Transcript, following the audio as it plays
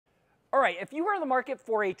All right, if you were in the market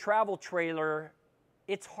for a travel trailer,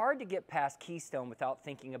 it's hard to get past Keystone without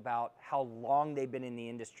thinking about how long they've been in the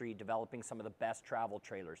industry developing some of the best travel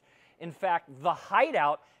trailers. In fact, the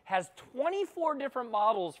Hideout has 24 different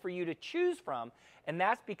models for you to choose from, and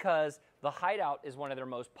that's because the Hideout is one of their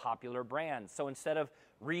most popular brands. So instead of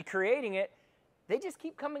recreating it, they just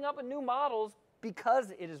keep coming up with new models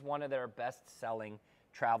because it is one of their best-selling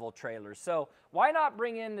travel trailers. So why not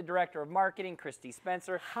bring in the director of marketing, Christy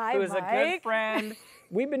Spencer, Hi, who is Mike. a good friend.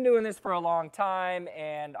 We've been doing this for a long time,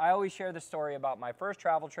 and I always share the story about my first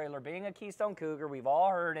travel trailer being a Keystone Cougar. We've all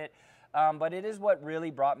heard it, but it is what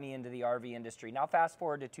really brought me into the RV industry. Now fast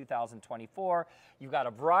forward to 2024, you've got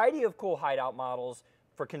a variety of cool Hideout models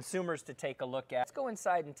for consumers to take a look at. Let's go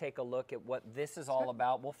inside and take a look at what this is all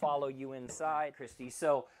about. We'll follow you inside, Christy.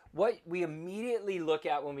 So what we immediately look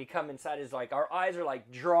at when we come inside is like our eyes are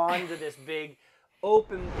like drawn to this big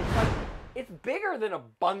open, it's bigger than a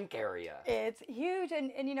bunk area. It's huge,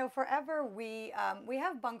 and you know, forever we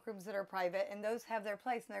have bunk rooms that are private, and those have their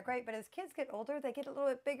place, and they're great. But as kids get older, they get a little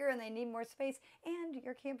bit bigger, and they need more space. And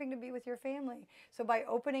you're camping to be with your family, so by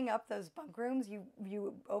opening up those bunk rooms,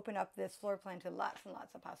 you open up this floor plan to lots and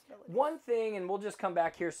lots of possibilities. One thing, and we'll just come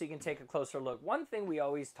back here so you can take a closer look. One thing we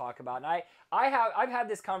always talk about, and I've had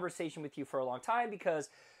this conversation with you for a long time because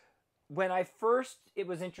when it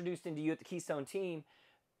was introduced into you at the Keystone team,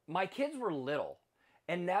 my kids were little,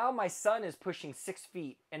 and now my son is pushing 6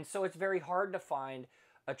 feet, and so it's very hard to find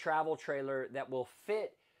a travel trailer that will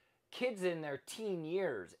fit kids in their teen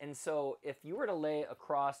years. And so if you were to lay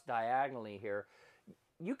across diagonally here,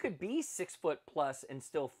 you could be 6 foot plus and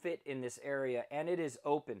still fit in this area, and it is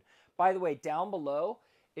open. By the way, down below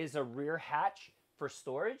is a rear hatch for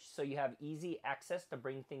storage, so you have easy access to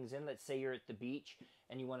bring things in. Let's say you're at the beach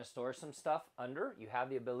and you want to store some stuff under, you have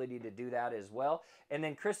the ability to do that as well. And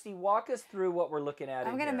then Christy, walk us through what we're looking at.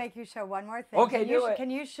 I'm going to make you show one more thing. Okay,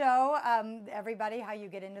 Can you show everybody how you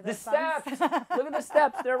get into the bunks? steps? Look at the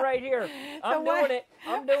steps, they're right here. I'm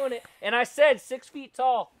doing it. And I said 6 feet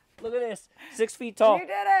tall. Look at this, 6 feet tall. You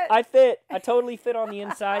did it. I fit, I totally fit on the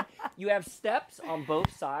inside. You have steps on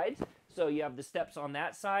both sides. So you have the steps on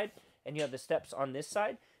that side and you have the steps on this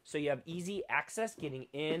side. So you have easy access getting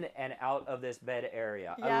in and out of this bed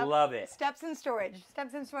area. Yep. I love it. Steps and storage.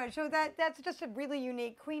 Steps and storage. So that's just a really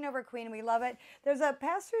unique queen over queen. We love it. There's a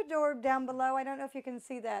pass-through door down below. I don't know if you can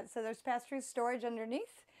see that. So there's pass-through storage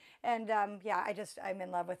underneath. And yeah, I'm in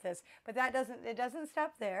love with this. But it doesn't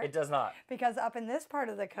stop there. It does not. Because up in this part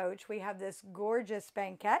of the coach, we have this gorgeous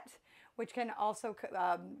banquette, which can also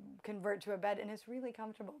convert to a bed, and it's really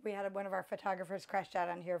comfortable. We had one of our photographers crashed out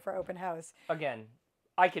on here for open house. Again,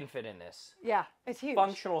 I can fit in this. Yeah, it's huge.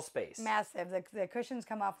 Functional space. Massive. The cushions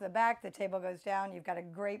come off the back, the table goes down, you've got a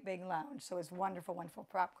great big lounge, so it's wonderful, wonderful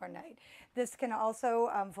popcorn night. This can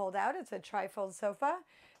also fold out. It's a tri-fold sofa,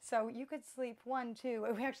 so you could sleep 1, 2,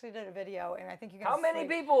 we actually did a video, and I think you can How many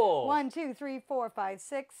people? 1, 2, 3, 4, 5,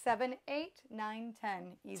 6, 7, 8, 9, 10,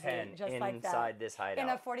 easy. 10 just like that. Inside this Hideout. In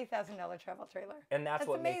a $40,000 travel trailer. And that's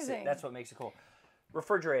what amazing. That's what makes it cool.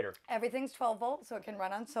 Refrigerator. Everything's 12 volt, so it can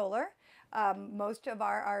run on solar. Most of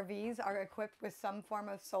our RVs are equipped with some form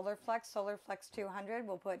of solar flex 200.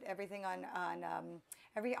 We'll put everything on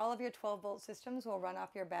all of your 12 volt systems will run off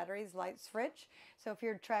your batteries, lights, fridge. So if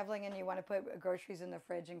you're traveling and you want to put groceries in the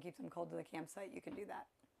fridge and keep them cold to the campsite, you can do that.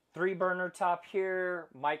 3 burner top here,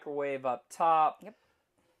 microwave up top. Yep.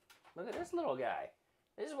 Look at this little guy.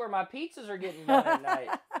 This is where my pizzas are getting done at night.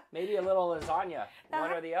 Maybe a little lasagna,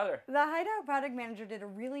 one or the other. The Hideout product manager did a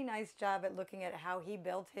really nice job at looking at how he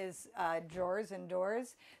built his drawers and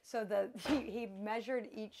doors. So he measured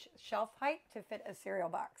each shelf height to fit a cereal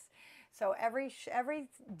box. So every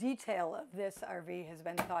detail of this RV has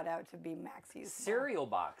been thought out to be max usable. Cereal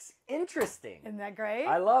box. Interesting. Isn't that great?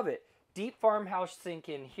 I love it. Deep farmhouse sink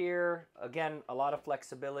in here. Again, a lot of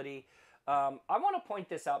flexibility. I want to point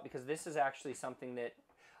this out because this is actually something that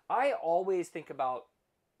I always think about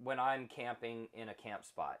when I'm camping in a camp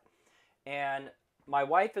spot. And my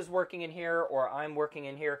wife is working in here or I'm working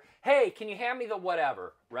in here. Hey, can you hand me the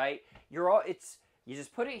whatever, right? You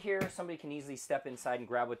just put it here. Somebody can easily step inside and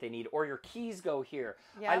grab what they need, or your keys go here.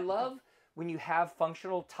 Yep. I love when you have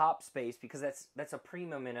functional top space because that's a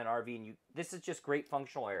premium in an RV, and this is just great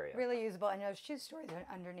functional area. Really usable, and there's shoe storage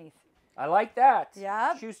underneath. I like that.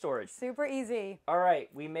 Yeah. Shoe storage. Super easy. All right,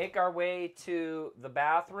 we make our way to the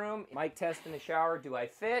bathroom. Mic test in the shower. Do I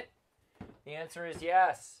fit? The answer is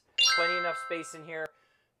yes. Plenty enough space in here.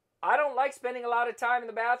 I don't like spending a lot of time in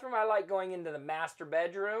the bathroom. I like going into the master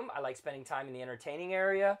bedroom. I like spending time in the entertaining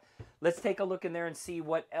area. Let's take a look in there and see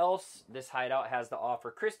what else this Hideout has to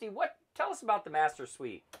offer. Christy, what tell us about the Master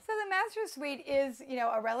Suite. So the Master Suite is, you know,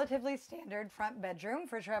 a relatively standard front bedroom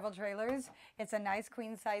for travel trailers. It's a nice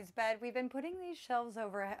queen size bed. We've been putting these shelves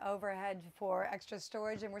overhead for extra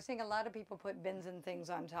storage, and we're seeing a lot of people put bins and things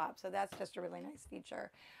on top. So that's just a really nice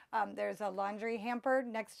feature. There's a laundry hamper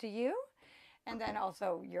next to you, and then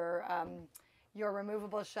also your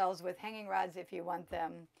removable shelves with hanging rods if you want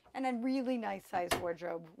them, and a really nice size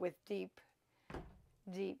wardrobe with deep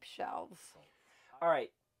shelves. All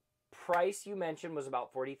right. Price you mentioned was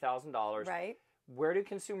about $40,000. Right. Where do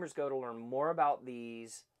consumers go to learn more about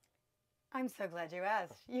these? I'm so glad you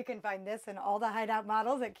asked. You can find this and all the Hideout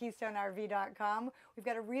models at KeystoneRV.com. We've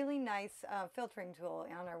got a really nice filtering tool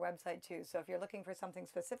on our website too. So if you're looking for something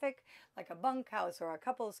specific, like a bunkhouse or a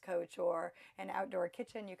couples coach or an outdoor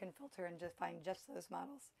kitchen, you can filter and just find just those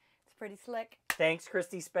models. It's pretty slick. Thanks,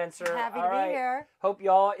 Christy Spencer. Happy to be here. Hope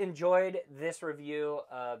y'all enjoyed this review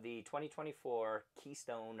of the 2024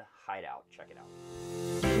 Keystone Hideout. Check it out.